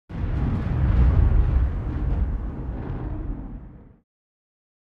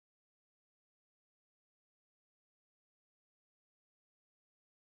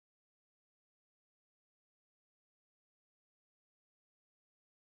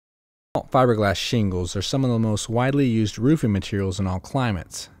Fiberglass shingles are some of the most widely used roofing materials in all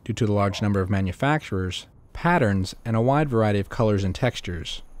climates due to the large number of manufacturers, patterns, and a wide variety of colors and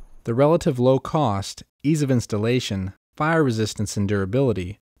textures. The relative low cost, ease of installation, fire resistance, and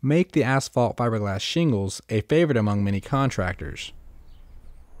durability make the asphalt fiberglass shingles a favorite among many contractors.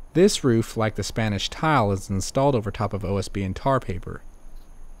 This roof, like the Spanish tile, is installed over top of OSB and tar paper.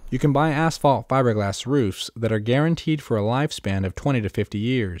 You can buy asphalt fiberglass roofs that are guaranteed for a lifespan of 20 to 50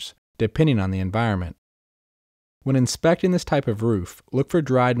 years, depending on the environment. When inspecting this type of roof, look for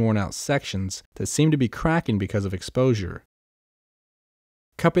dried and worn out sections that seem to be cracking because of exposure.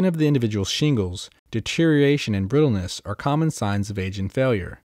 Cupping of the individual shingles, deterioration, and brittleness are common signs of age and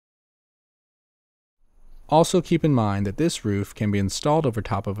failure. Also keep in mind that this roof can be installed over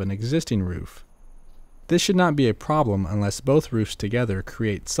top of an existing roof. This should not be a problem unless both roofs together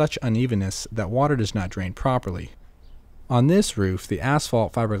create such unevenness that water does not drain properly. On this roof, the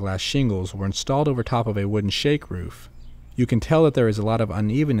asphalt fiberglass shingles were installed over top of a wooden shake roof. You can tell that there is a lot of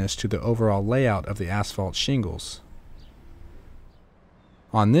unevenness to the overall layout of the asphalt shingles.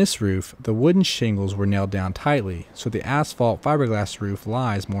 On this roof, the wooden shingles were nailed down tightly, so the asphalt fiberglass roof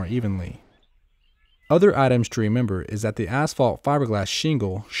lies more evenly. Other items to remember is that the asphalt fiberglass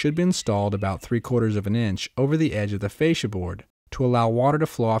shingle should be installed about 3/4 of an inch over the edge of the fascia board to allow water to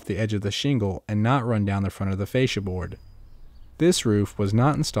flow off the edge of the shingle and not run down the front of the fascia board. This roof was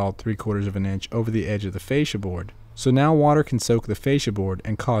not installed 3/4 of an inch over the edge of the fascia board, so now water can soak the fascia board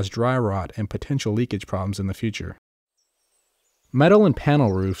and cause dry rot and potential leakage problems in the future. Metal and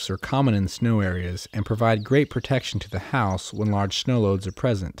panel roofs are common in snow areas and provide great protection to the house when large snow loads are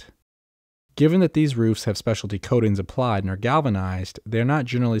present. Given that these roofs have specialty coatings applied and are galvanized, they are not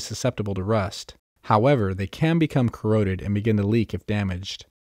generally susceptible to rust. However, they can become corroded and begin to leak if damaged.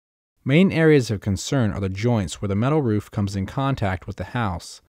 Main areas of concern are the joints where the metal roof comes in contact with the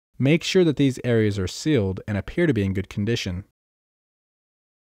house. Make sure that these areas are sealed and appear to be in good condition.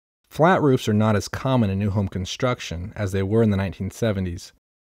 Flat roofs are not as common in new home construction as they were in the 1970s.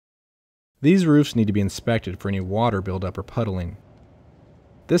 These roofs need to be inspected for any water buildup or puddling.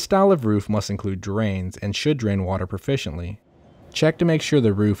 This style of roof must include drains and should drain water proficiently. Check to make sure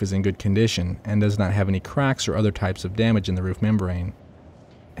the roof is in good condition and does not have any cracks or other types of damage in the roof membrane.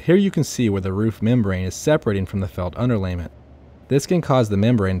 Here you can see where the roof membrane is separating from the felt underlayment. This can cause the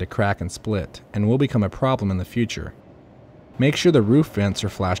membrane to crack and split and will become a problem in the future. Make sure the roof vents are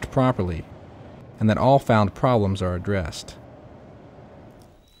flashed properly and that all found problems are addressed.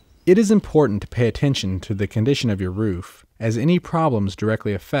 It is important to pay attention to the condition of your roof, as any problems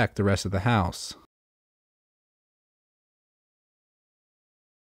directly affect the rest of the house.